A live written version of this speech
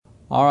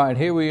All right,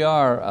 here we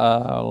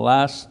are,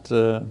 last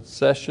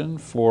session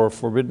for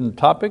Forbidden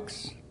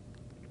Topics.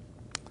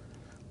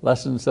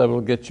 Lessons that will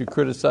get you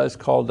criticized,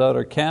 called out,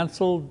 or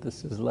canceled.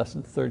 This is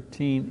lesson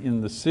 13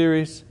 in the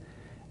series,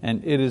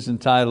 and it is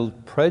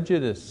entitled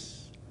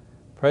Prejudice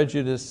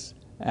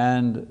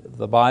and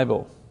the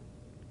Bible.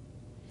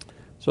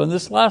 So in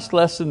this last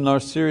lesson in our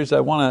series,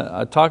 I want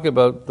to talk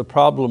about the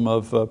problem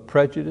of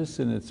prejudice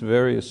in its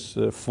various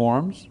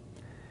forms,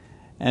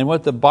 and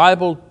what the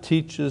Bible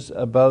teaches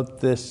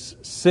about this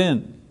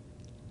sin.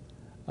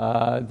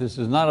 This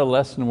is not a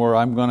lesson where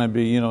I'm going to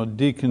be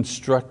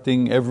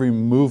deconstructing every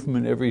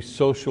movement, every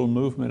social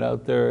movement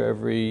out there,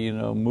 every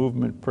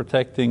movement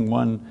protecting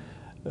one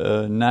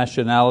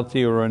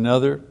nationality or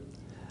another,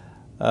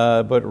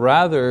 but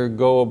rather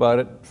go about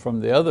it from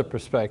the other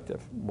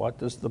perspective. What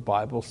does the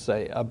Bible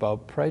say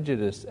about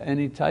prejudice,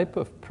 any type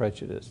of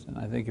prejudice? And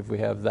I think if we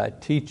have that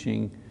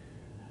teaching,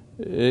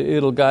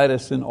 it'll guide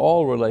us in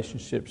all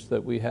relationships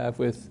that we have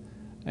with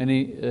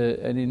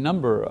any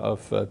number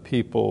of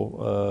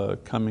people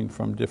coming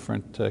from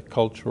different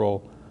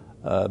cultural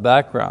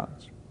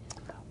backgrounds.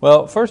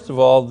 Well, first of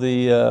all,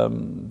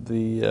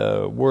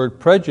 the word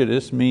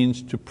prejudice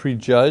means to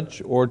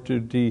prejudge or to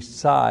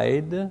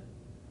decide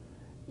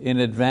in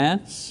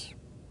advance.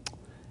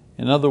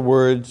 In other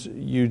words,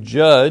 you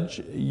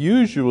judge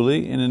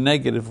usually in a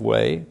negative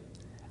way,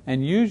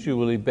 and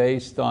usually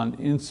based on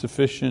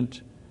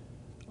insufficient,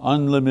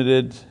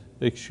 limited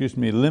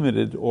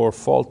or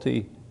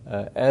faulty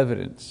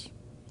evidence.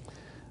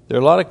 There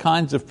are a lot of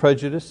kinds of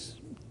prejudice: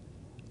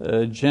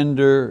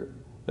 gender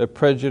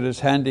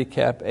prejudice,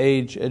 handicap,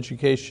 age,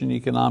 education,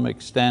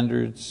 economic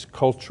standards,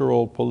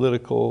 cultural,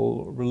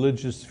 political,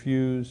 religious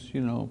views.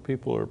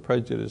 People are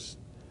prejudiced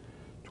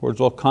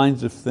towards all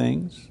kinds of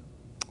things.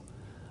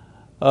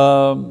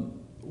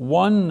 One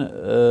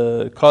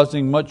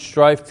causing much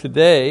strife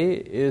today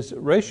is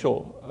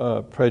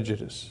racial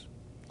prejudice.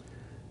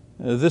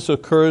 This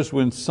occurs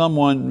when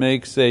someone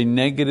makes a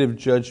negative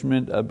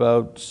judgment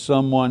about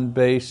someone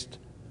based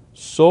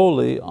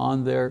solely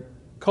on their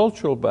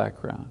cultural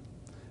background,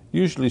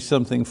 usually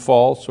something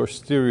false or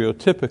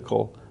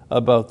stereotypical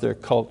about their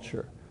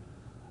culture.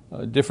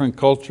 Different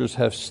cultures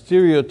have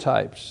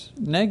stereotypes,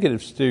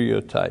 negative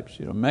stereotypes.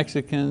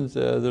 Mexicans,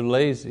 they're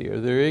lazy or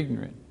they're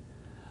ignorant.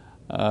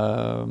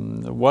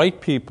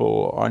 White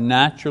people are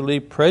naturally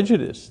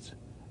prejudiced.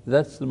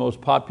 That's the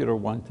most popular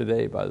one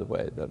today, by the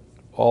way, that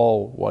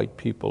all white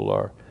people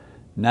are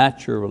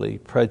naturally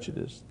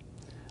prejudiced.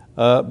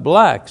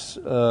 Blacks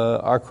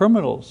are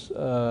criminals.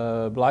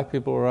 Black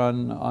people are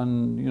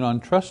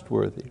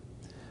untrustworthy.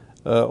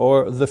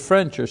 Or the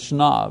French are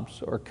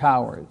snobs or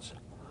cowards.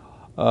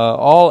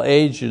 All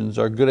Asians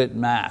are good at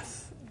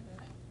math.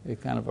 A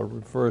kind of a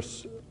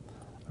reverse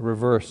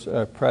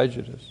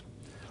prejudice.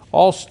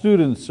 All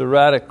students are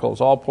radicals.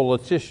 All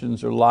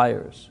politicians are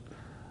liars.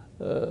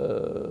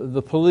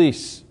 The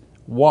police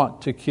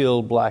want to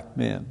kill black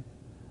men.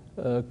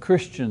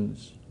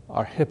 Christians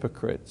are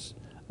hypocrites.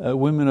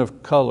 Women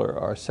of color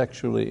are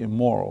sexually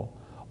immoral.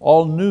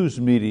 All news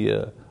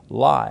media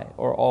lie,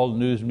 or all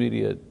news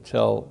media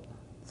tell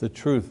the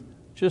truth.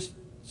 Just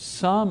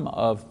some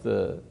of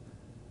the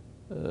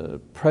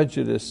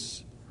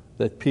prejudice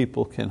that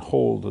people can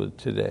hold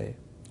today.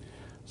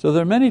 So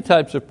there are many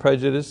types of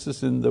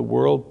prejudices in the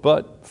world,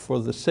 but for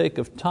the sake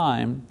of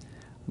time,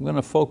 I'm going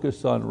to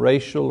focus on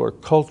racial or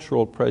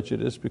cultural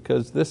prejudice,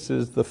 because this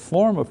is the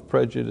form of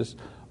prejudice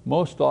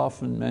most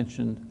often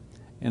mentioned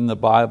in the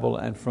Bible,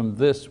 and from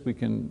this we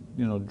can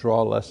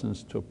draw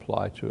lessons to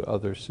apply to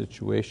other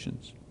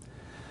situations.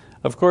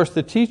 Of course,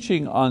 the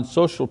teaching on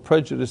social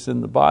prejudice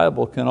in the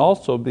Bible can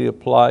also be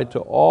applied to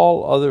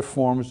all other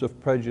forms of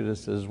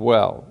prejudice as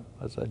well,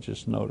 as I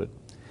just noted.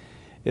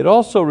 It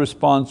also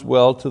responds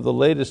well to the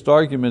latest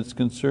arguments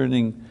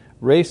concerning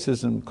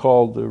racism,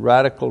 called the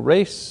radical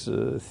race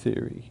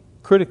theory,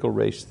 critical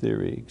race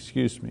theory,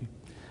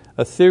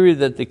 a theory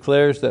that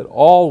declares that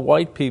all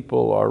white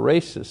people are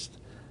racist,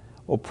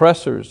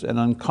 oppressors, and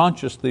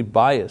unconsciously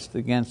biased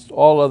against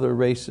all other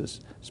races,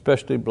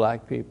 especially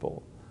black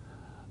people.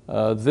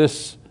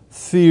 This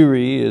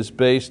theory is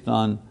based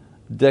on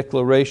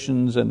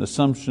declarations and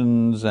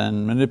assumptions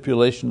and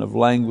manipulation of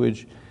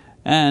language,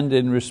 and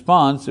in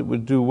response it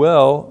would do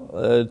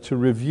well to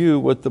review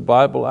what the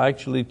Bible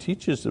actually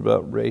teaches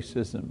about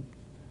racism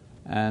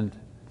and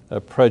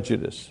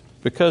prejudice,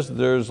 because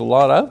there's a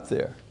lot out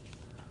there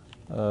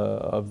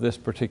of this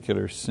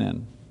particular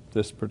sin,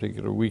 this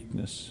particular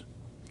weakness.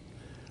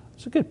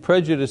 Let's look at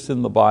prejudice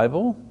in the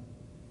Bible,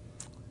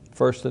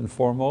 first and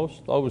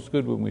foremost. Always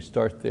good when we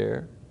start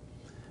there.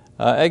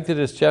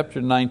 Exodus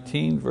chapter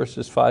 19,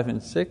 verses 5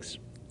 and 6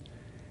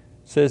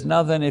 says,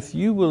 "Now then, if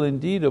you will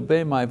indeed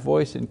obey my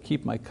voice and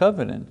keep my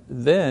covenant,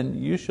 then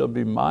you shall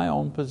be my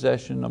own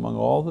possession among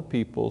all the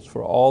peoples,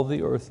 for all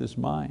the earth is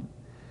mine.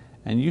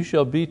 And you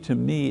shall be to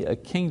me a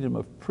kingdom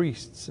of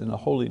priests and a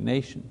holy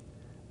nation.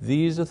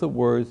 These are the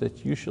words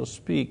that you shall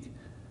speak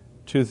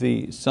to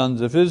the sons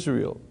of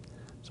Israel."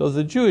 So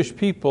the Jewish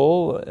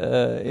people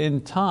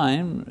in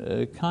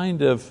time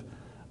kind of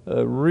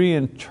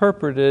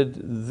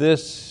reinterpreted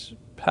this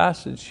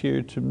passage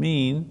here to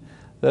mean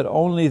that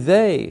only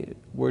they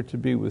were to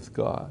be with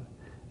God,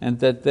 and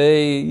that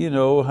they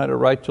had a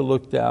right to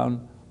look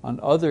down on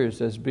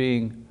others as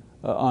being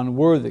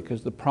unworthy,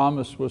 because the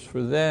promise was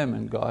for them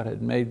and God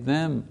had made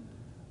them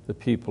the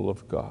people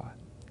of God.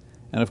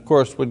 And of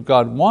course what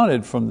God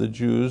wanted from the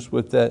Jews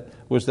was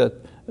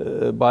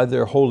that by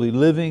their holy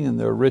living and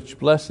their rich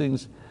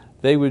blessings,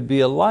 they would be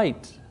a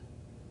light,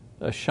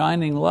 a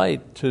shining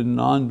light to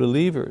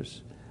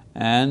non-believers,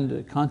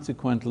 and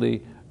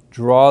consequently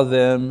draw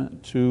them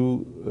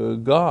to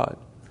God,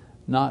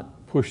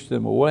 not push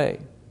them away.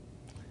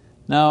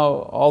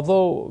 Now,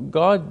 although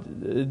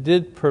God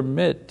did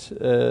permit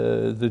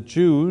the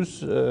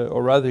Jews,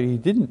 or rather He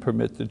didn't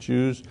permit the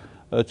Jews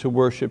to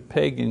worship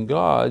pagan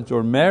gods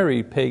or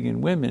marry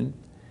pagan women,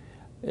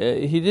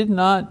 He did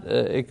not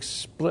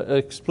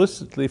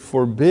explicitly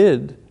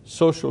forbid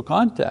social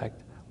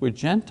contact with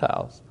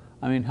Gentiles.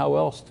 I mean, how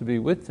else to be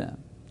with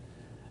them?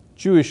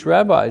 Jewish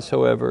rabbis,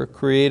 however,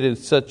 created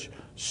such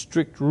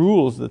strict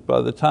rules that by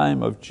the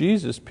time of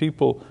Jesus,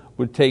 people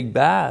would take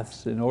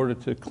baths in order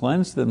to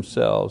cleanse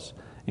themselves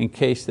in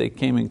case they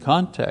came in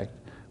contact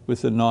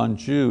with a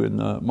non-Jew in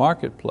the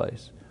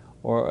marketplace.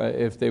 Or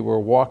if they were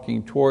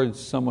walking towards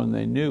someone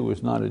they knew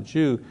was not a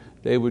Jew,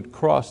 they would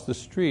cross the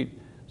street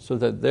so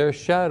that their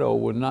shadow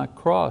would not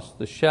cross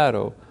the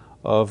shadow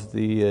of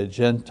the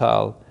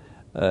Gentile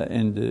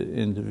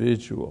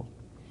individual.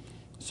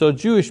 So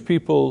Jewish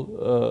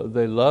people,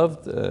 they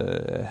loved,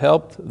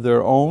 helped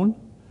their own,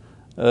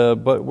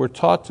 but were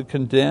taught to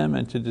condemn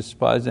and to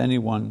despise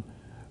anyone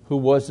who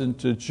wasn't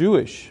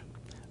Jewish.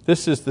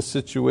 This is the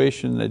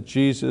situation that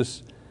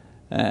Jesus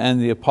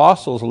and the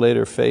apostles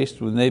later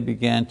faced when they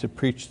began to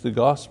preach the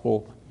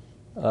gospel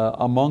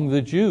among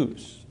the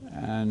Jews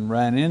and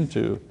ran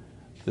into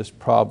this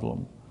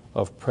problem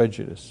of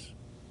prejudice.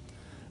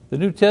 The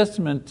New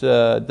Testament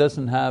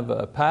doesn't have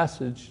a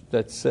passage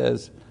that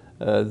says,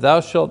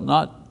 thou shalt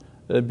not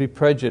be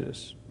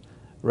prejudiced.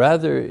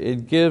 Rather,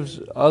 it gives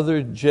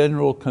other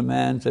general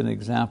commands and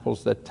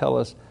examples that tell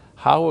us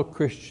how a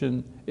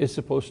Christian is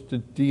supposed to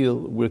deal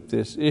with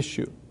this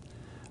issue.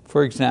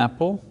 For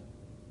example,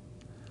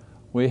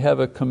 we have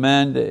a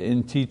command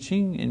in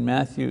teaching in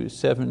Matthew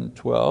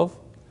 7:12.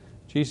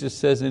 Jesus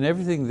says, in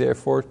everything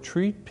therefore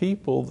treat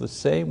people the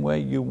same way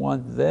you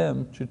want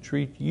them to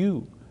treat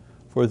you,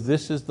 for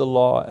this is the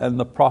law and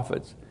the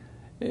prophets.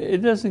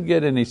 It doesn't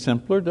get any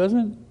simpler, does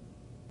it?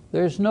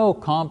 There's no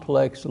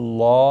complex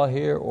law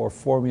here or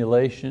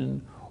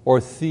formulation or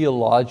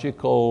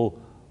theological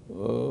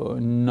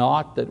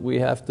knot that we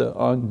have to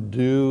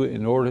undo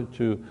in order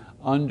to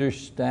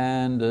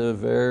understand a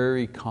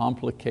very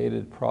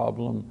complicated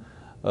problem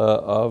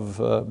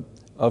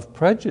of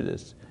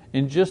prejudice.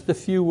 In just a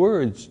few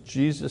words,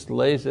 Jesus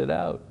lays it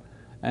out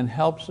and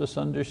helps us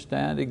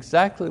understand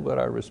exactly what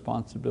our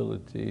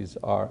responsibilities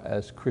are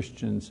as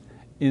Christians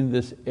in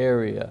this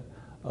area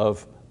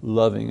of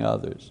loving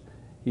others.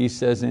 He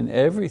says, in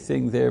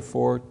everything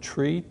therefore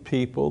treat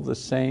people the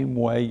same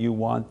way you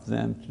want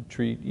them to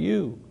treat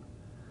you.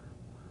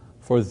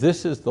 For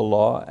this is the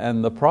law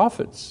and the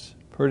prophets.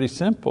 Pretty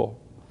simple.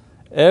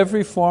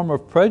 Every form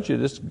of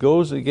prejudice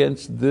goes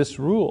against this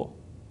rule.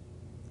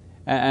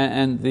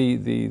 And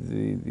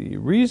the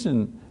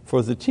reason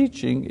for the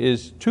teaching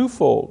is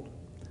twofold.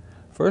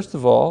 First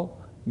of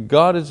all,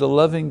 God is a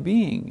loving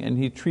being and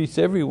He treats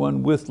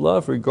everyone with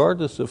love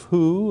regardless of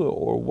who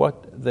or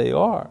what they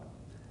are.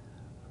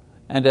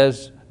 And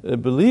as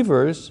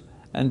believers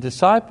and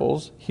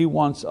disciples, He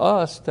wants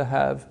us to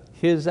have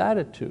His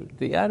attitude,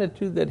 the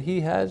attitude that He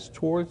has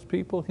towards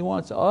people. He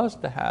wants us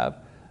to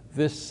have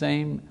this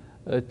same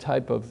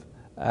type of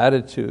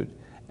attitude,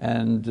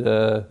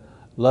 and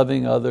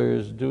loving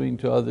others, doing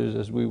to others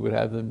as we would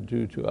have them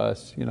do to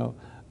us.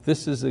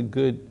 This is a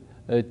good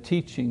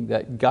teaching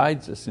that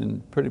guides us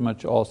in pretty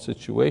much all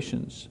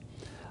situations.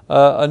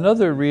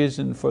 Another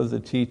reason for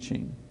the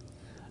teaching,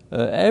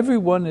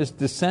 everyone is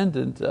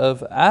descendant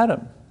of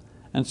Adam,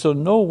 and so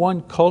no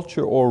one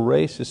culture or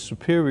race is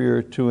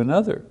superior to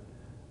another.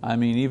 I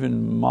mean,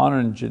 even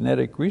modern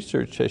genetic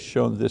research has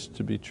shown this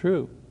to be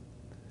true.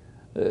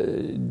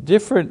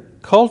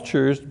 Different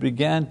cultures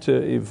began to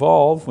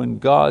evolve when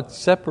God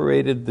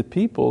separated the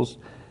peoples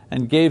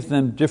and gave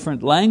them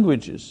different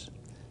languages.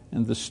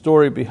 And the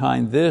story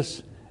behind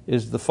this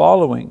is the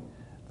following,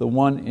 the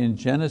one in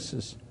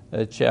Genesis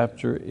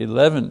chapter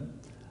 11.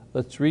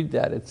 Let's read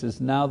that. It says,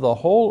 now the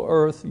whole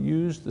earth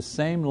used the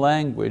same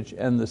language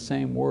and the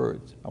same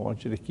words. I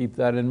want you to keep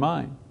that in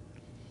mind.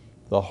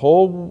 The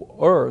whole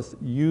earth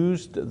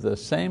used the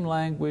same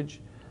language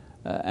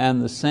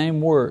and the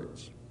same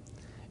words.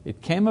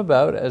 It came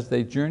about as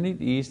they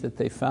journeyed east that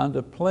they found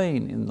a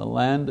plain in the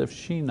land of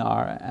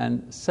Shinar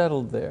and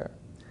settled there.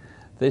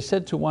 They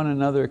said to one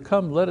another,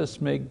 come, let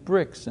us make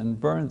bricks and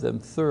burn them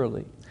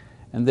thoroughly.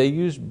 And they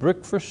used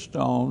brick for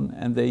stone,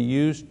 and they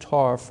used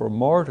tar for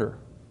mortar.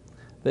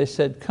 They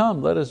said,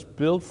 come, let us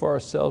build for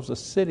ourselves a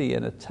city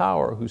and a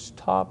tower whose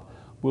top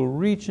will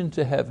reach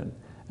into heaven,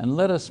 and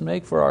let us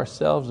make for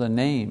ourselves a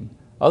name,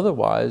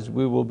 Otherwise,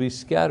 we will be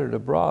scattered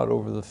abroad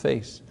over the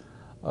face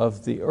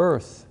of the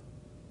earth.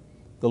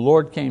 The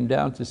Lord came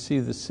down to see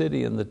the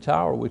city and the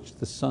tower which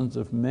the sons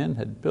of men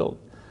had built.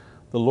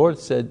 The Lord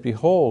said,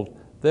 behold,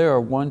 there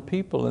are one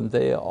people, and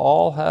they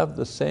all have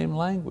the same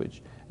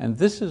language. And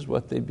this is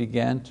what they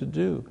began to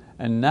do.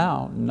 And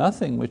now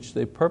nothing which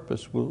they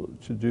purpose to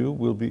do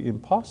will be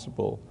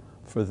impossible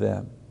for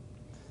them.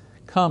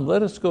 Come,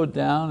 let us go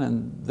down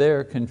and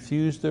there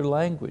confuse their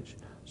language,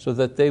 so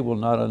that they will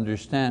not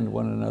understand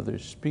one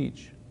another's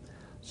speech.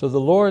 So the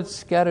Lord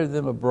scattered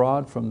them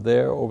abroad from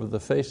there over the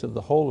face of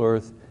the whole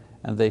earth,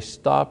 and they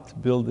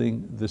stopped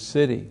building the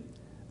city.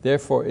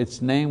 Therefore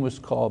its name was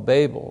called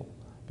Babel,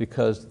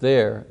 because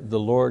there the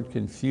Lord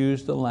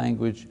confused the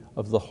language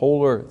of the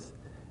whole earth,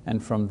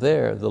 and from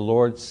there the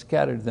Lord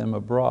scattered them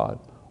abroad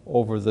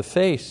over the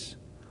face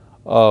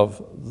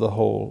of the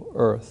whole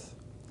earth.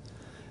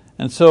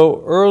 And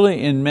so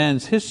early in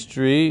man's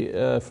history,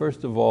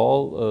 first of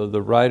all,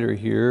 the writer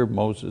here,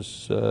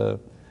 Moses,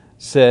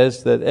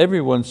 says that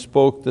everyone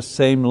spoke the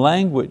same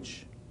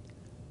language.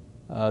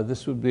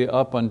 This would be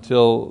up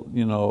until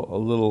a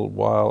little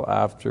while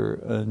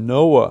after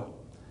Noah.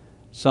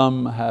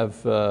 Some have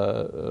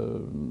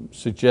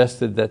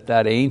suggested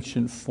that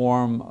ancient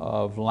form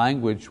of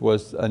language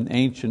was an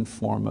ancient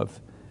form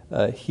of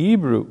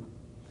Hebrew.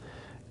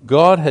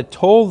 God had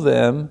told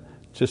them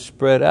to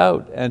spread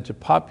out and to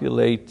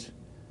populate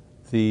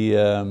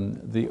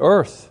the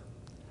earth,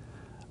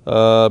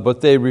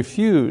 but they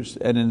refused,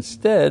 and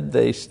instead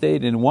they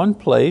stayed in one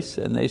place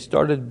and they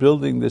started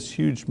building this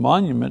huge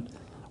monument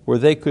where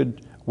they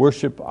could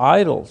worship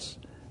idols.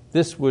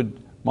 This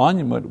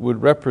monument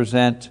would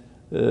represent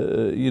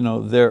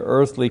their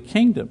earthly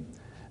kingdom.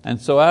 And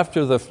so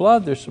after the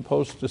flood, they're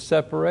supposed to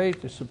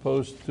separate, they're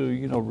supposed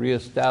to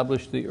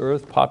reestablish the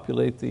earth,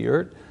 populate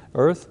the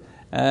earth,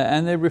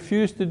 and they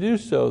refuse to do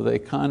so. They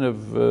kind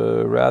of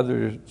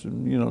rather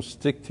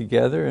stick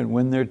together, and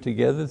when they're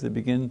together, they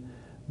begin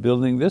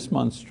building this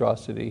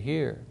monstrosity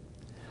here.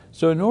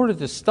 So in order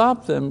to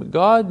stop them,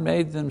 God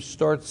made them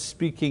start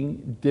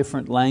speaking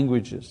different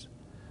languages.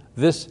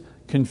 This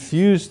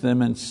confused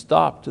them and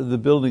stopped the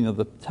building of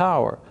the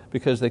tower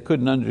because they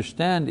couldn't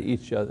understand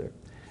each other.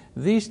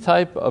 These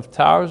type of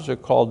towers are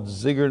called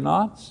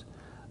ziggurnauts.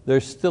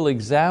 There's still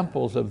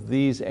examples of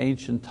these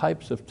ancient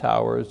types of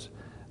towers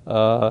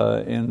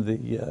in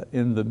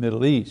the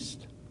Middle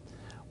East.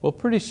 Well,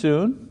 pretty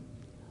soon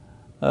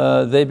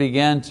they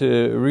began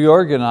to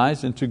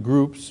reorganize into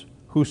groups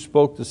who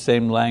spoke the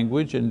same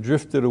language and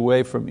drifted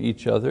away from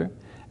each other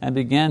and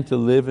began to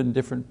live in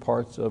different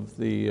parts of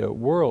the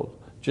world,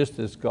 just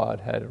as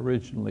God had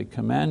originally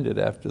commanded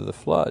after the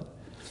flood.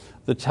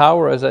 The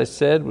tower, as I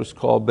said, was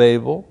called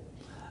Babel,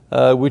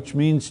 which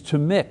means to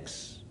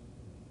mix.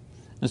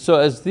 And so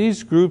as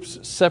these groups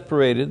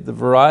separated the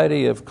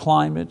variety of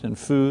climate and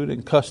food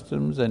and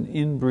customs and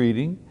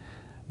inbreeding,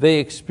 they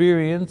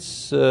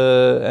experienced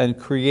and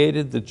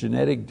created the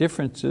genetic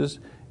differences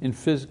in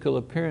physical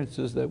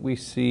appearances that we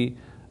see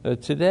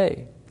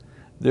today.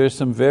 There's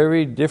some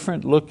very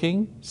different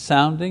looking,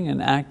 sounding, and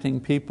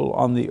acting people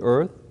on the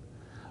earth,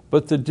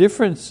 but the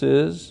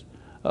differences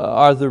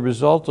are the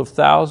result of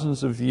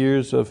thousands of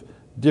years of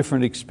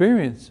different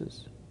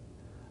experiences.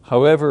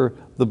 However,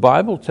 the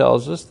Bible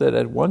tells us that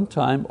at one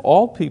time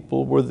all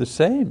people were the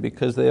same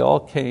because they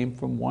all came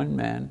from one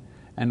man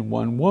and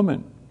one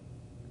woman.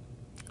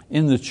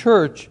 In the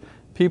church,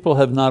 people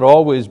have not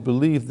always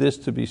believed this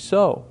to be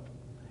so.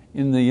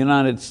 In the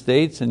United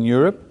States and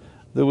Europe,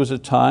 there was a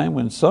time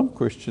when some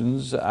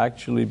Christians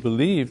actually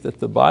believed that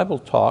the Bible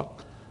taught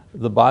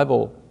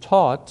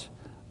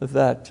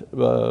that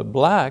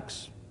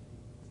blacks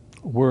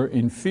were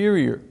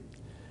inferior.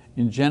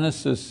 In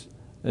Genesis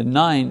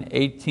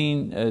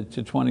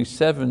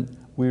 9:18-27,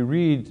 we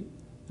read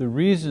the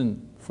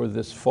reason for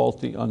this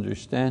faulty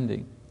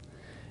understanding.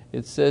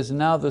 It says,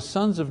 now the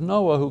sons of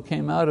Noah who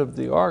came out of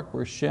the ark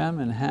were Shem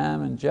and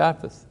Ham and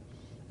Japheth.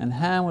 And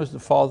Ham was the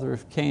father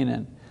of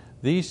Canaan.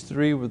 These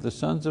three were the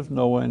sons of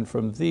Noah, and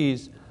from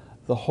these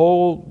the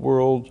whole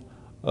world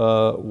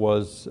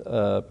was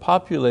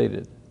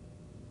populated.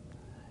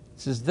 It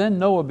says, then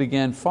Noah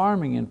began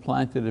farming and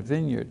planted a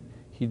vineyard.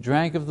 He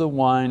drank of the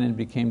wine and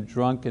became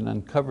drunk and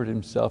uncovered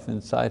himself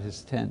inside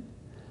his tent.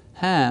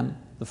 Ham,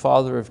 the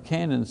father of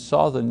Canaan,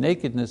 saw the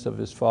nakedness of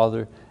his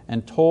father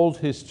and told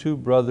his two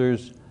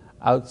brothers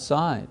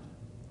outside.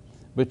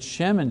 But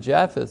Shem and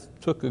Japheth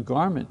took a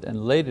garment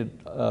and laid it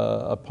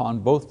upon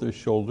both their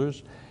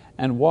shoulders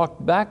and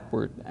walked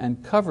backward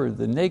and covered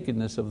the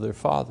nakedness of their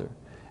father.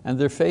 And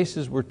their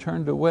faces were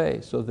turned away,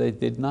 so they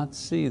did not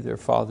see their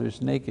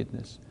father's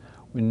nakedness.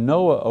 When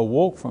Noah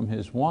awoke from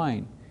his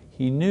wine,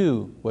 he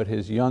knew what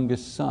his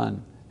youngest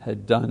son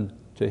had done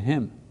to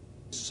him.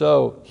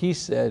 So he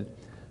said,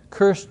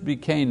 cursed be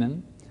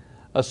Canaan,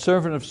 a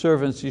servant of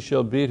servants he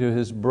shall be to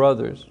his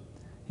brothers.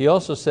 He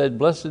also said,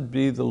 blessed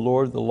be the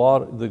Lord,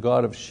 the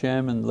God of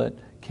Shem, and let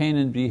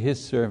Canaan be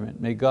his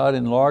servant. May God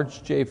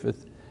enlarge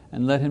Japheth,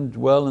 and let him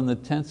dwell in the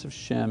tents of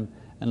Shem,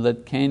 and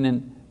let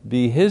Canaan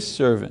be his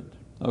servant.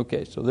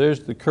 Okay, so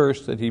there's the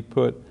curse that he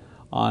put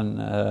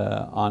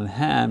on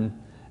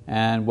Ham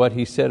and what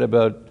he said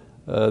about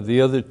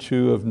the other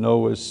two of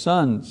Noah's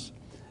sons.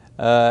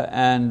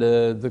 And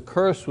the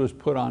curse was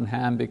put on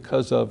Ham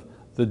because of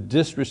the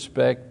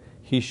disrespect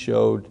he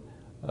showed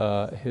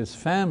his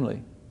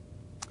family.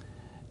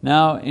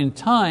 Now, in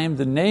time,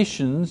 the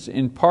nations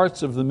in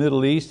parts of the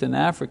Middle East and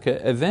Africa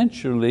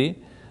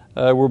eventually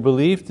were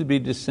believed to be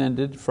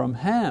descended from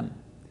Ham.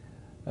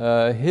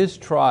 His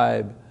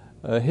tribe,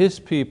 his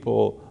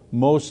people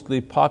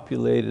mostly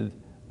populated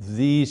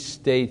these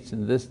states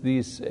and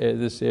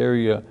this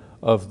area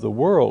of the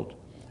world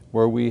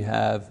where we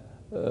have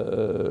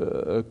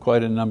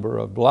quite a number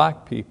of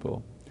black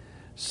people.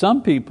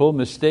 Some people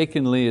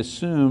mistakenly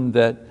assumed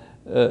that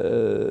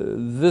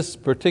this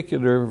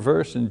particular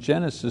verse in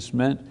Genesis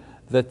meant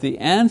that the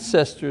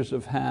ancestors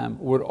of Ham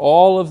would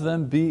all of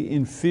them be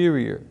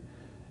inferior.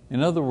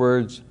 In other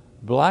words,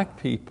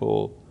 black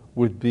people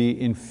would be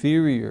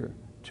inferior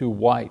to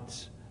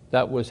whites.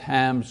 That was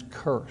Ham's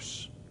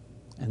curse,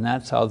 and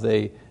that's how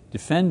they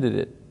defended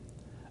it.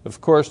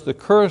 Of course, the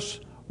curse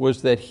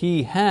was that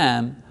he,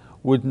 Ham,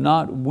 would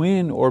not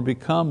win or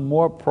become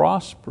more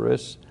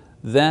prosperous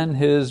than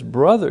his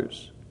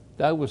brothers.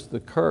 That was the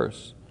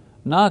curse.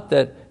 Not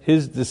that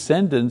his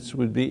descendants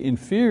would be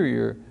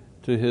inferior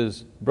to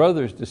his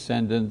brother's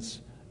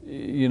descendants,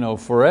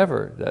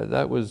 forever.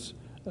 That was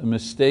a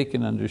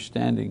mistaken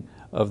understanding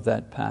of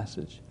that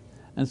passage.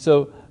 And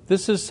so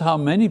this is how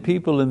many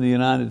people in the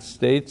United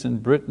States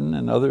and Britain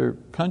and other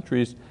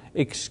countries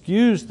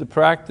excused the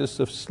practice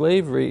of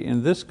slavery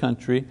in this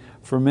country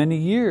for many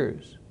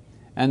years.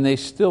 And they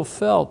still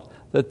felt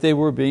that they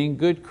were being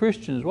good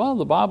Christians. Well,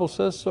 the Bible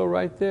says so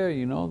right there,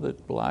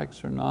 that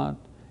blacks are not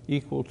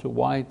equal to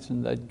whites,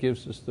 and that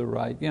gives us the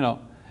right.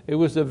 It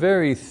was a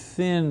very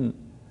thin,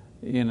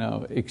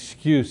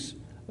 excuse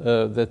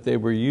that they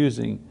were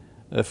using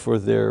for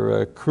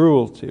their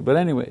cruelty. But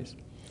anyways,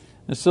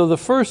 and so the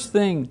first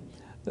thing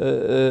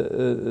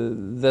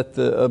that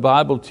the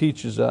Bible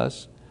teaches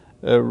us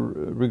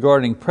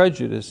regarding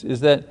prejudice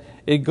is that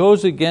it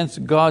goes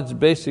against God's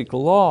basic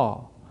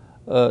law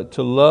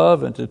to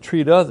love and to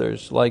treat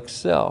others like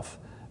self,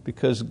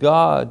 because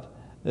God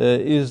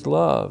is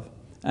love.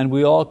 And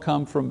we all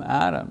come from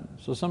Adam.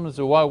 So someone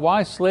says,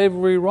 why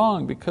slavery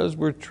wrong? Because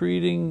we're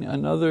treating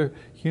another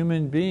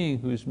human being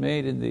who's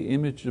made in the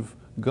image of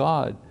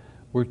God.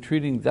 We're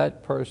treating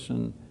that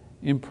person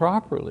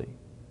improperly.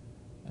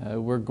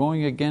 We're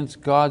going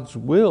against God's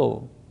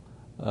will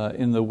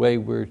in the way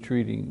we're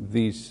treating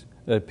these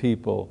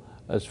people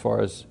as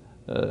far as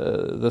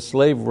the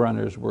slave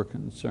runners were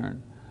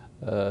concerned.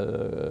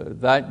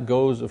 That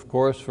goes, of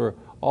course, for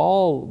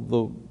all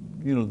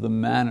the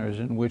manners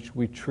in which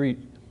we treat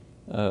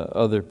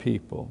other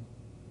people.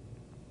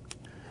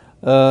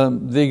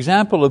 The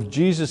example of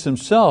Jesus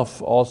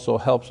himself also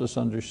helps us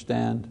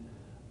understand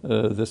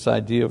this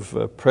idea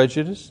of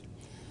prejudice.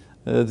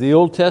 The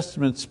Old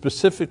Testament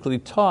specifically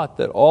taught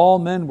that all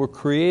men were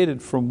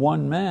created from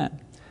one man.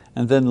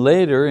 And then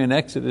later in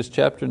Exodus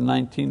chapter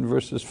 19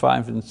 verses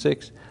 5 and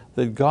 6,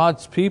 that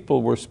God's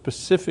people were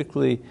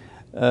specifically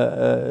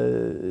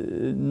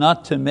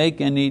not to make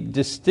any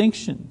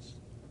distinctions.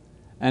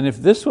 And if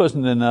this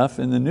wasn't enough,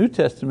 in the New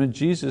Testament,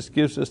 Jesus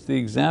gives us the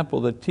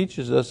example that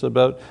teaches us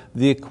about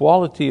the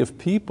equality of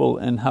people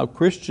and how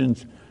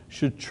Christians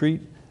should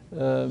treat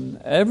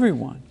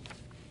everyone.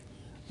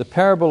 The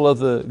parable of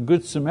the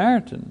Good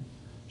Samaritan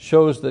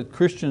shows that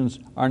Christians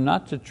are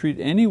not to treat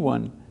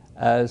anyone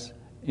as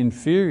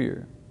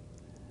inferior.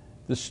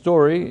 The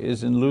story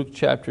is in Luke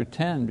chapter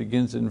 10,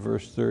 begins in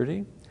verse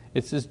 30.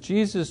 It says,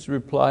 Jesus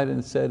replied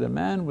and said, a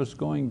man was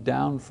going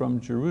down from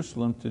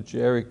Jerusalem to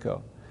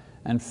Jericho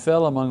and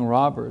fell among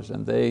robbers,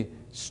 and they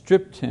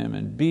stripped him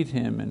and beat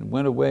him and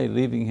went away,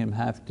 leaving him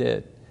half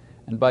dead.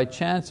 And by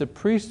chance a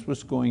priest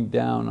was going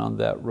down on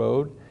that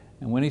road,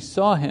 and when he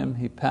saw him,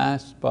 he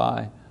passed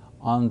by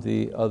on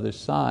the other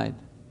side.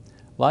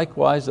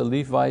 Likewise a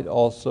Levite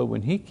also,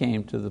 when he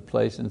came to the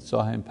place and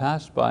saw him,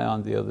 passed by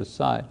on the other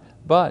side.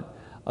 But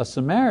a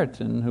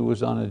Samaritan who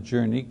was on a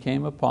journey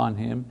came upon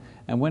him,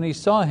 and when he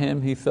saw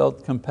him, he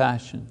felt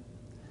compassion.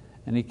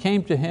 And he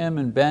came to him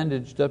and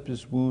bandaged up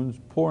his wounds,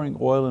 pouring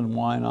oil and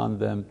wine on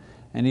them.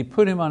 And he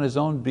put him on his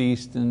own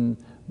beast and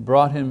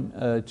brought him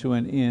to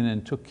an inn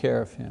and took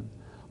care of him.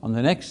 On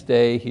the next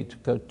day he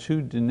took out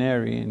 2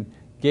 denarii and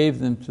gave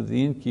them to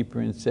the innkeeper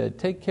and said,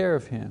 take care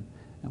of him,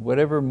 and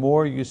whatever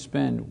more you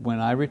spend, when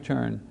I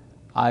return,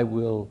 I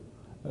will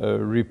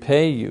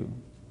repay you.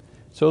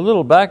 So a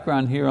little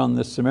background here on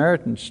the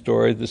Samaritan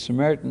story. The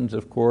Samaritans,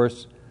 of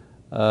course,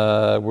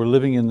 were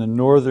living in the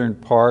northern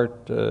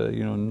part,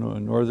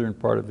 northern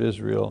part of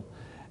Israel,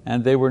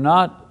 and they were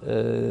not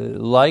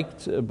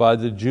liked by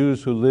the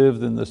Jews who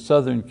lived in the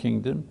southern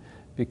kingdom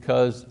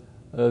because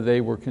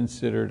they were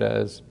considered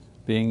as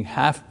being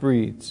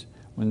half-breeds.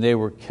 When they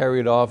were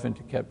carried off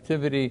into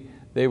captivity,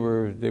 they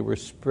were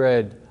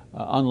spread,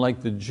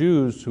 unlike the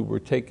Jews who were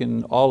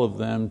taken, all of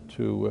them,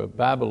 to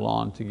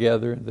Babylon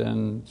together,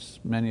 then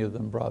many of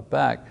them brought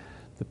back.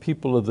 The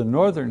people of the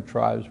northern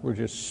tribes were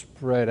just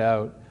spread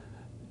out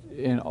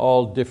in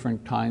all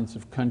different kinds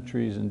of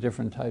countries and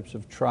different types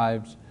of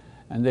tribes,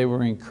 and they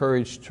were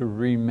encouraged to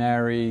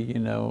remarry,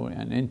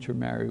 and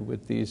intermarry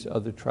with these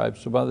other tribes.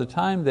 So by the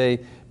time they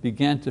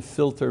began to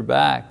filter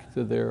back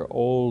to their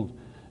old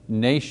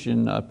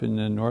nation up in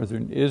the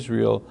northern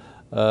Israel,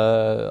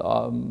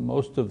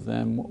 most of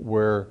them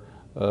were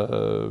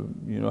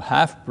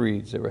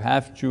half-breeds. They were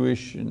half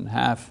Jewish and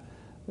half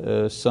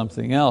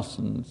something else,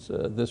 and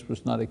this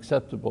was not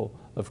acceptable,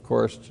 of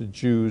course, to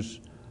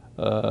Jews,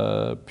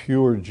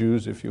 pure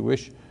Jews, if you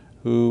wish,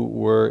 who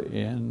were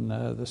in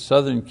the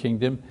southern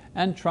kingdom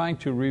and trying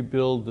to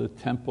rebuild the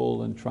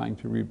temple and trying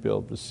to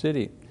rebuild the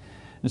city.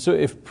 And so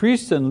if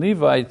priests and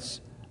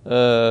Levites,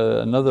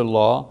 another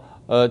law,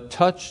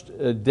 touched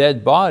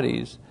dead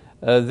bodies,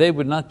 they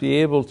would not be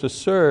able to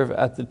serve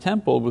at the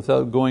temple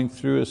without going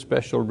through a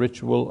special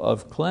ritual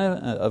of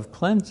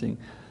cleansing.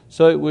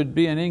 So it would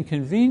be an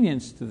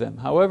inconvenience to them.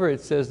 However,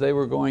 it says they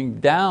were going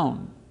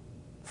down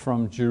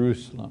from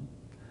Jerusalem.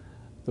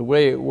 The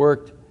way it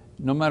worked,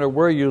 no matter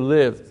where you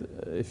lived,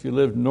 if you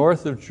lived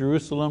north of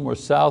Jerusalem or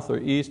south or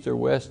east or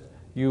west,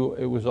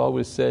 it was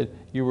always said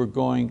you were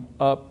going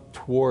up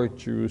toward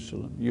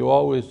Jerusalem. You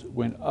always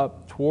went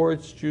up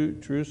towards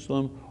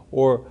Jerusalem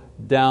or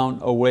down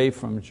away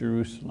from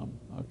Jerusalem.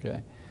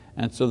 Okay?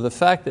 And so the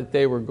fact that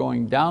they were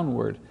going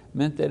downward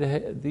meant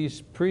that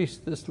these priests,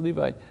 this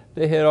Levite,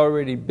 they had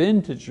already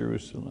been to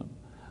Jerusalem.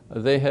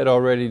 They had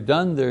already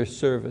done their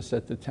service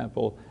at the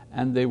temple,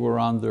 and they were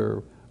on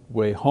their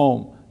way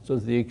home. So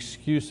the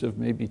excuse of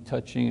maybe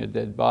touching a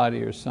dead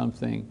body or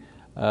something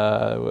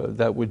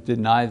that would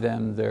deny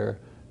them their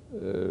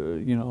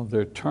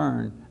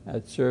turn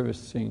at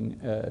servicing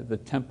the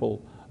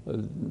temple,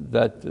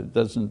 that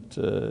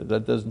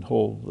doesn't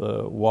hold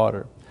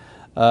water.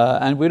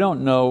 And we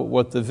don't know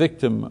what the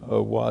victim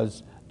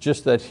was,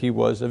 just that he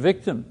was a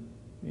victim.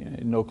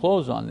 No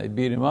clothes on. They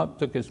beat him up,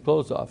 took his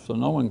clothes off, so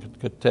no one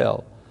could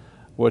tell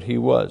what he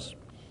was.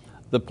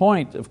 The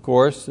point, of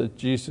course, that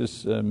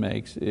Jesus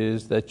makes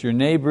is that your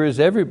neighbor is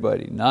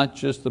everybody, not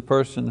just the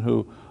person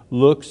who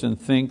looks and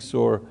thinks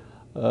or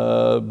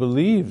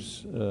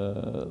believes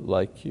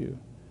like you.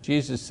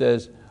 Jesus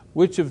says,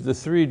 which of the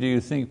three do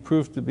you think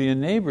proved to be a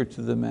neighbor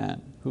to the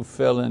man who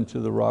fell into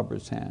the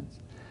robber's hands?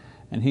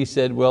 And he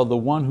said, well, the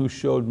one who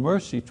showed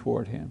mercy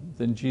toward him.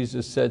 Then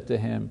Jesus said to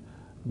him,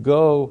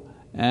 go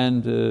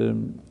and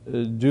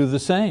do the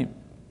same.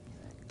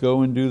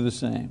 Go and do the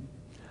same.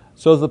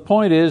 So the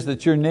point is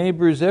that your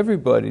neighbor is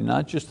everybody,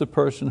 not just the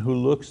person who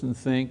looks and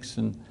thinks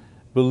and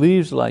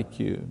believes like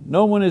you.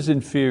 No one is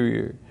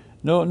inferior.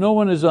 No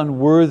one is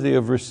unworthy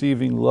of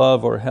receiving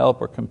love or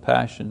help or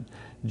compassion.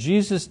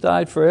 Jesus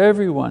died for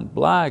everyone,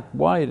 black,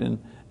 white,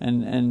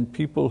 and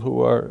people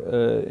who are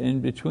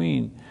in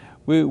between.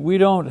 We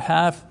don't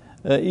have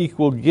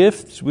equal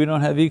gifts, we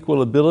don't have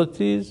equal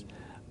abilities,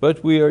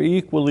 but we are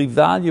equally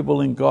valuable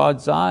in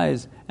God's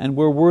eyes, and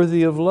we're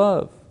worthy of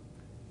love.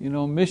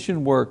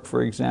 Mission work,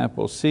 for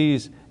example,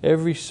 sees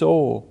every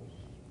soul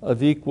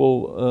of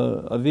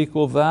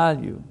equal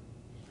value.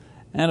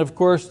 And of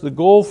course, the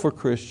goal for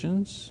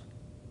Christians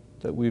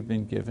that we've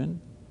been given,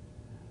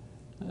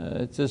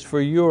 it says, for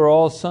you are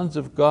all sons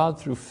of God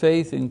through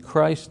faith in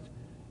Christ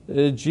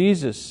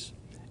Jesus.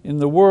 In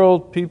the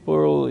world, people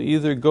will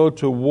either go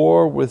to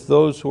war with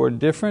those who are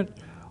different,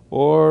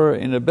 or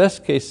in a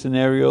best case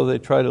scenario, they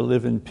try to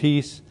live in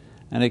peace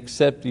and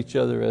accept each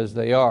other as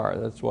they are.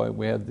 That's why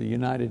we have the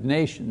United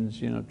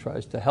Nations,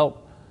 tries to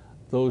help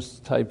those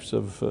types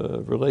of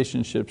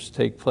relationships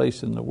take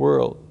place in the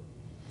world.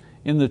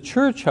 In the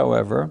church,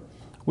 however,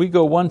 we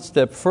go one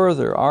step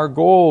further. Our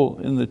goal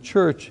in the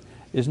church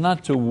is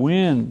not to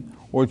win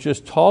or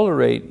just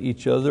tolerate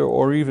each other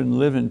or even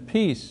live in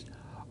peace.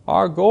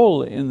 Our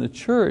goal in the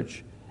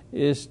church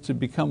is to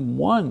become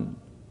one,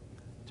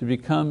 to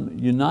become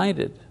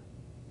united.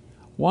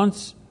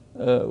 Once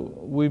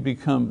we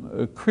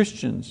become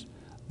Christians,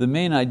 the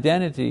main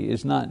identity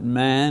is not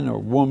man or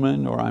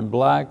woman, or I'm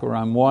black, or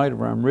I'm white,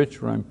 or I'm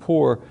rich, or I'm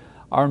poor.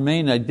 Our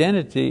main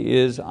identity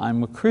is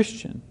I'm a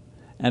Christian,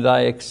 and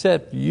I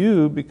accept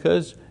you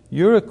because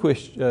you're a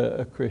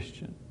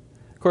Christian.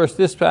 Of course,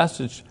 this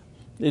passage,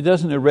 it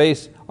doesn't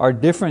erase our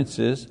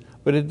differences,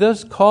 but it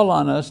does call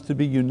on us to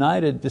be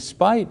united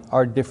despite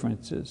our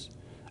differences.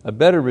 A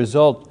better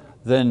result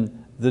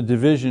than the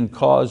division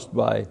caused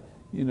by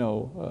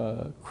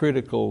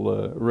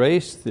critical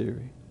race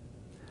theory.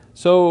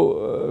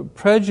 So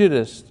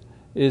prejudice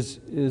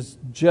is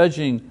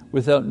judging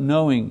without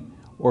knowing,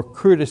 or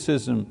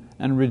criticism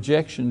and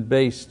rejection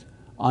based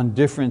on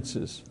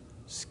differences,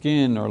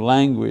 skin or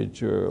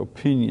language or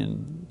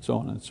opinion, so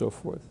on and so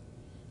forth.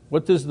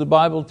 What does the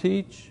Bible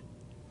teach?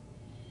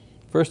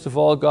 First of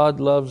all, God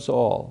loves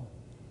all,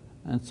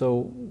 and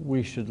so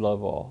we should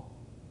love all.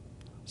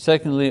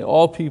 Secondly,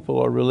 all people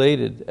are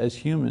related as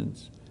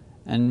humans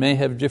and may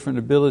have different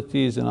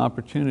abilities and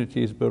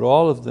opportunities, but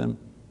all of them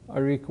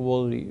are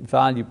equally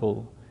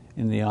valuable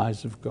in the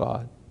eyes of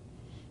God.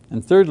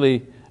 And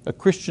thirdly, a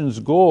Christian's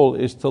goal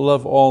is to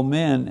love all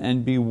men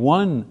and be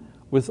one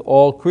with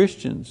all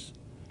Christians.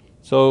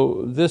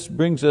 So this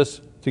brings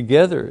us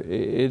together.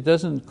 It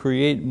doesn't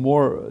create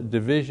more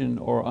division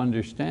or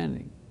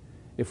understanding.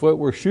 If what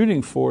we're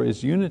shooting for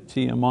is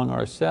unity among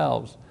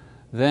ourselves,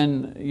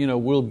 then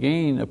we'll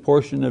gain a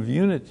portion of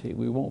unity.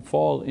 We won't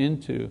fall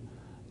into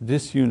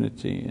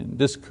disunity and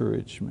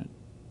discouragement.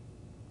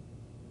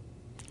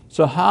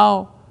 So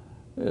how,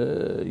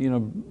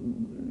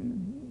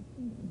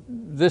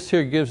 this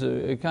here gives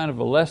a kind of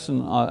a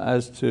lesson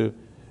as to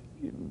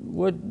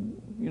what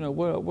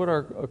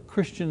are a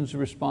Christian's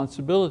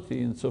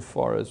responsibility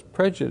insofar as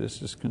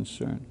prejudice is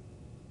concerned.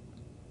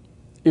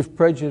 If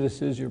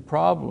prejudice is your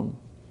problem,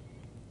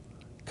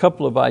 a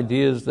couple of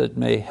ideas that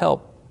may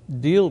help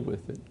deal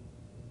with it.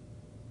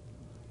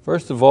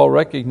 First of all,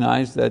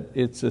 recognize that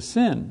it's a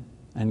sin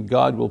and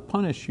God will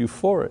punish you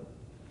for it.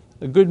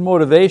 A good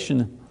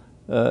motivation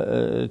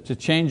to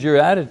change your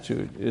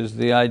attitude is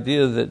the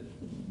idea that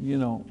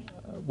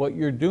what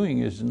you're doing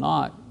is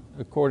not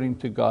according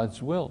to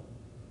God's will.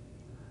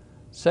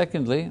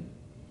 Secondly,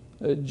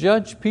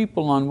 judge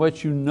people on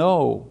what you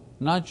know,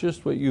 not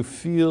just what you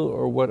feel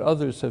or what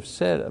others have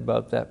said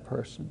about that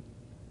person.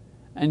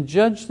 And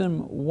judge them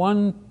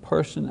one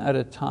person at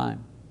a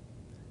time.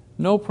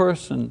 No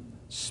person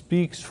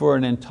speaks for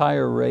an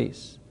entire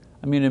race.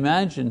 I mean,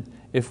 imagine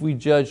if we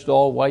judged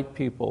all white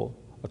people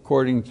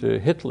according to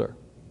Hitler.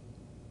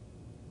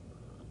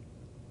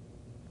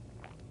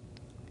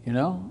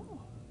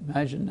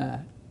 Imagine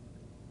that.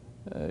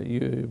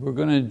 We're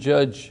going to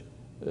judge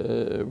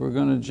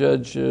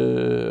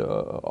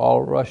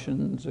all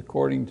Russians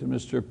according to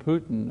Mr.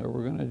 Putin, or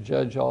we're going to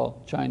judge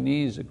all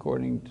Chinese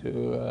according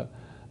to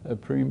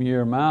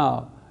Premier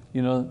Mao.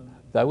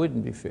 That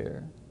wouldn't be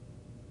fair.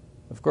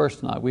 Of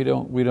course not. We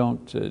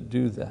don't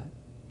do that.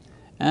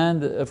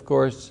 And of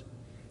course,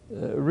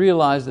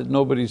 realize that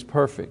nobody's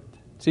perfect.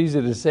 It's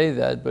easy to say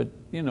that, but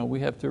we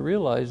have to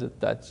realize that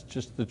that's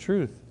just the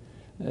truth.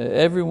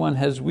 Everyone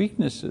has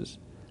weaknesses.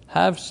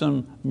 Have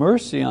some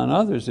mercy on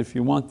others if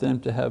you want them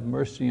to have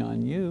mercy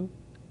on you.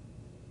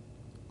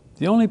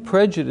 The only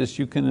prejudice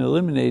you can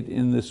eliminate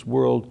in this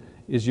world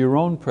is your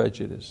own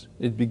prejudice.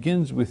 It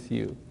begins with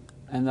you,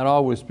 and that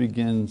always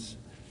begins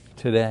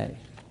today.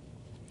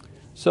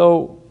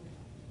 So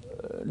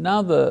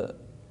now the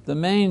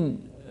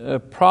main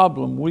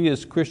problem we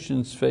as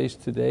Christians face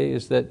today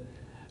is that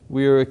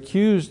we are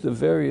accused of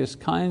various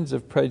kinds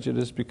of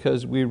prejudice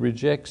because we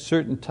reject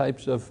certain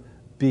types of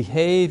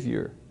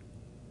behavior.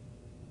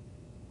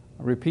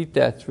 I'll repeat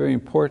that, it's very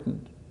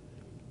important.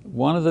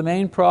 One of the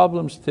main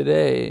problems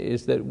today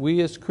is that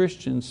we as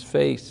Christians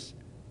face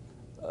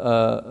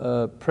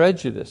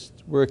prejudice.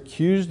 We're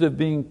accused of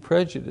being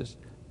prejudiced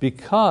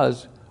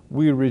because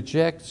we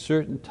reject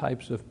certain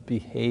types of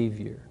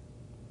behavior.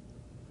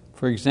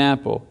 For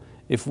example,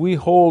 if we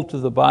hold to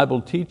the Bible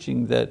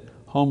teaching that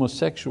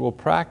homosexual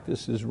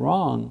practice is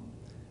wrong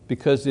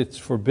because it's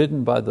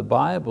forbidden by the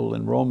Bible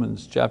in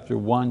Romans chapter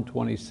 1,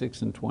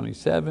 26 and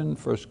 27,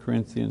 1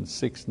 Corinthians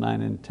 6,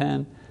 9 and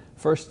 10,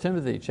 1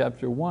 Timothy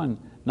chapter 1,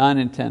 9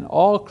 and 10,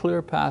 all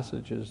clear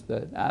passages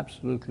that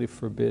absolutely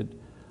forbid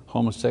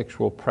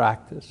homosexual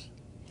practice.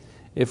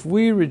 If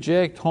we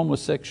reject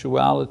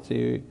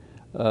homosexuality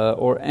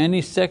or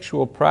any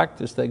sexual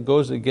practice that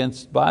goes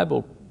against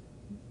Bible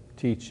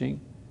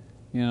teaching,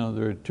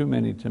 there are too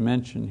many to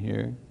mention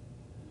here.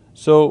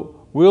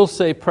 So we'll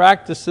say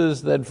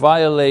practices that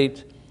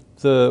violate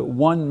the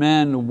one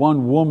man,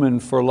 one woman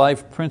for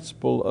life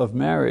principle of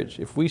marriage.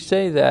 If we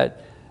say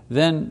that,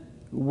 then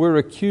we're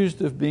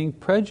accused of being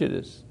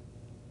prejudiced.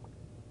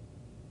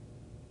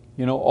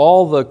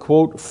 All the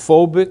quote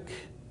phobic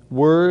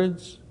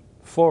words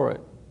for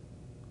it.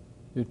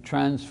 You're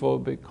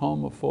transphobic,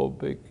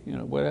 homophobic,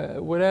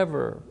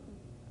 whatever.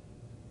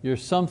 You're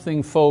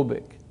something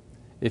phobic.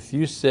 If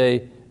you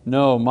say,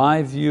 no,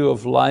 my view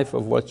of life,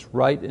 of what's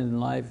right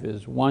in life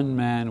is one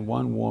man,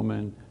 one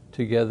woman,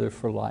 together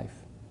for life.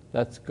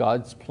 That's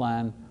God's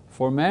plan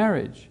for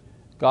marriage,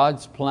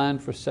 God's plan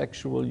for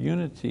sexual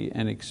unity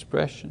and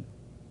expression.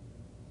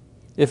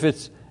 If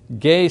it's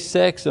gay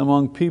sex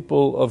among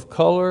people of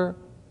color,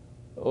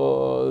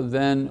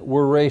 then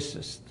we're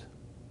racist.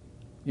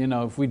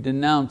 If we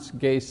denounce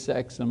gay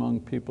sex among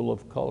people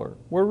of color,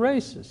 we're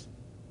racist.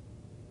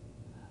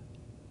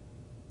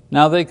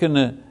 Now they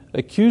can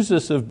accuse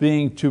us of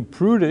being too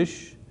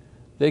prudish.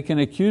 They can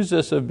accuse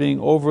us of being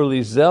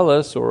overly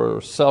zealous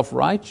or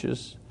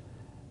self-righteous,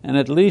 and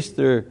at least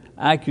their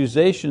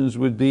accusations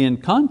would be in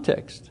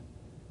context.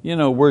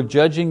 We're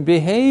judging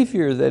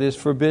behavior that is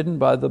forbidden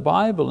by the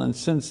Bible, and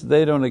since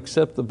they don't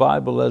accept the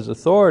Bible as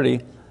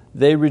authority,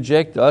 they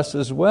reject us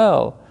as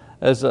well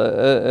as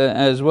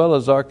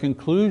our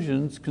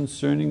conclusions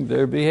concerning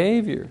their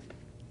behavior.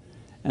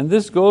 And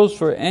this goes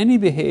for any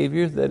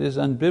behavior that is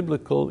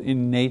unbiblical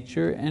in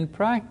nature and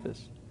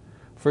practice.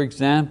 For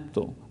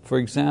example,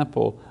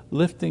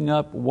 lifting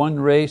up one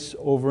race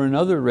over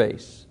another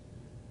race,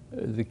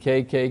 the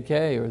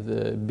KKK or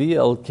the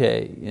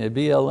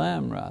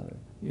BLM rather,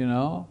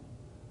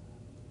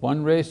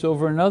 one race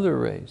over another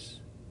race,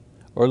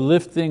 or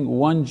lifting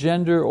one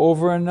gender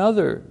over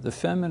another, the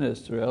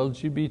feminists or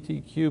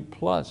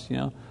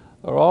LGBTQ+,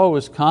 are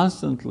always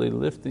constantly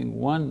lifting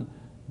one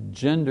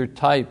gender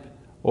type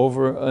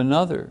over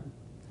another,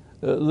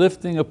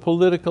 lifting a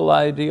political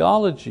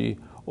ideology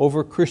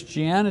over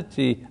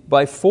Christianity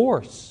by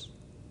force.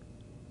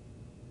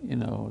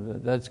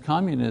 That's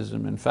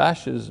communism and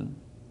fascism.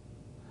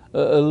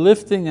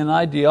 Lifting an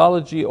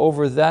ideology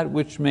over that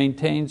which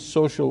maintains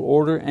social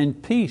order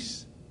and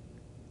peace.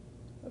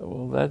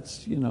 Well,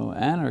 that's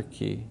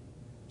anarchy,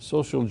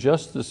 social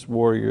justice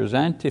warriors,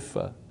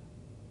 Antifa.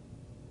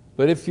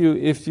 But if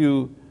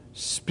you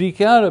speak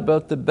out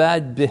about the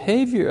bad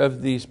behavior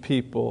of these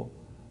people,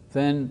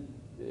 then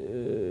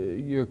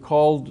you're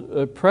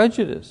called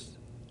prejudiced.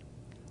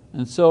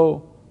 And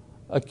so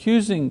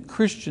accusing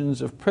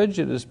Christians of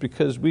prejudice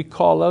because we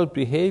call out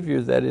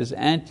behavior that is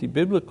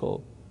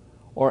anti-biblical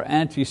or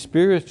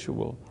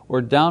anti-spiritual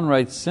or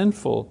downright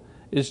sinful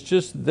is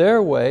just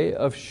their way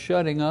of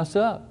shutting us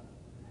up.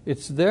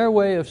 It's their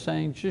way of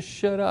saying, just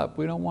shut up,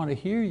 we don't want to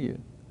hear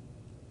you.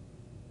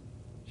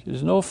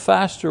 There's no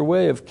faster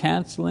way of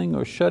canceling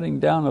or shutting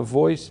down a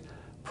voice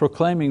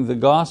proclaiming the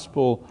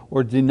gospel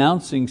or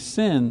denouncing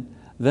sin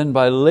than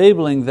by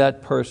labeling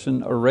that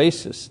person a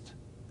racist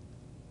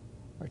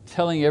or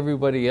telling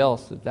everybody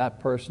else that that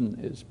person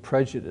is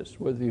prejudiced.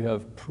 Whether you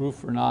have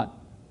proof or not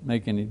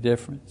make any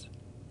difference.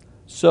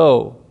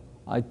 So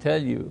I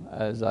tell you,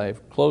 as I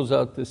close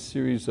out this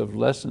series of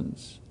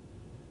lessons,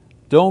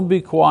 don't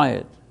be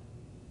quiet.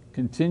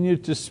 Continue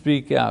to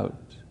speak out.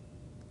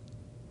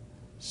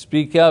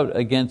 Speak out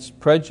against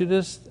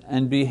prejudice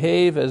and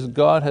behave as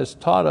God has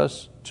taught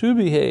us to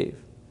behave.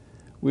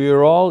 We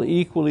are all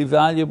equally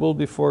valuable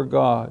before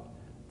God.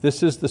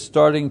 This is the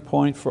starting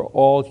point for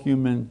all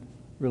human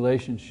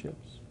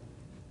relationships.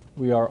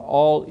 We are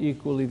all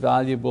equally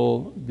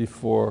valuable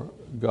before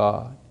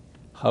God.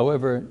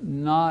 However,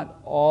 not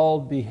all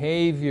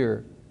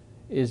behavior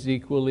is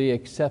equally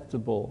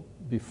acceptable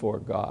before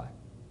God.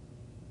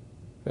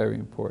 Very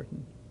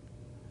important.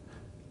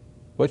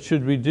 What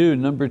should we do?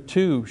 Number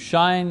 2,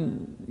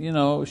 shine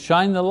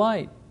the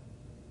light.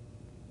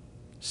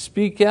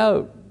 Speak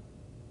out.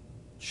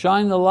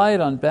 Shine the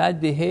light on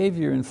bad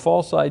behavior and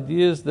false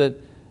ideas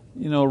that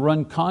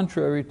run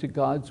contrary to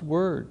God's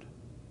word.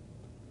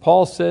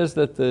 Paul says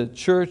that the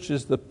church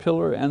is the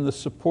pillar and the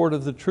support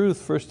of the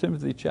truth, 1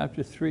 Timothy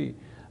chapter 3,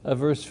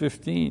 verse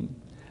 15.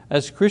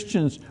 As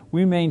Christians,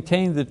 we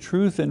maintain the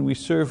truth and we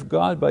serve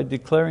God by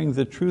declaring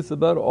the truth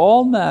about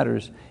all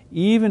matters,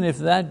 even if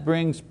that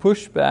brings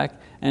pushback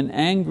and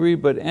angry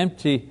but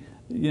empty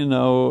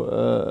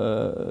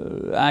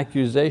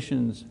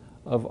accusations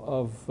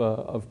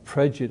of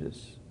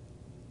prejudice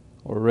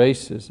or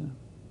racism.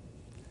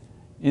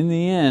 In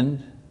the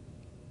end,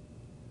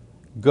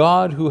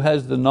 God, who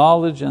has the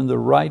knowledge and the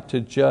right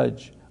to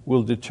judge,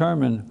 will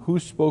determine who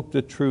spoke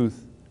the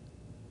truth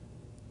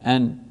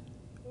and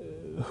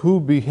who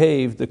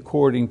behaved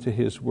according to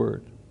His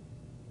word.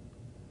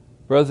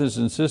 Brothers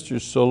and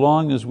sisters, so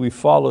long as we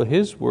follow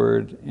His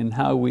word in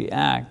how we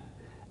act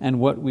and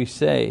what we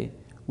say,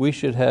 we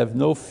should have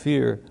no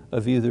fear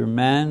of either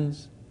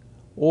man's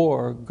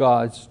or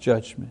God's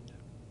judgment.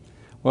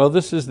 Well,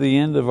 this is the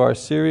end of our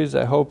series.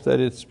 I hope that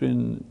it's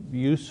been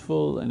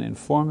useful and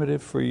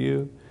informative for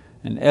you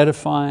and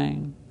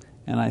edifying.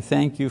 And I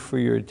thank you for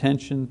your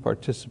attention,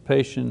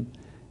 participation,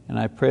 and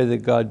I pray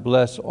that God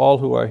bless all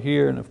who are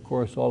here and of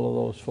course all of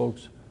those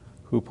folks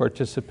who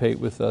participate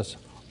with us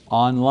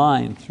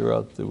online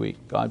throughout the week.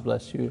 God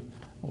bless you.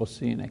 We'll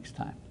see you next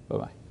time.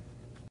 Bye-bye.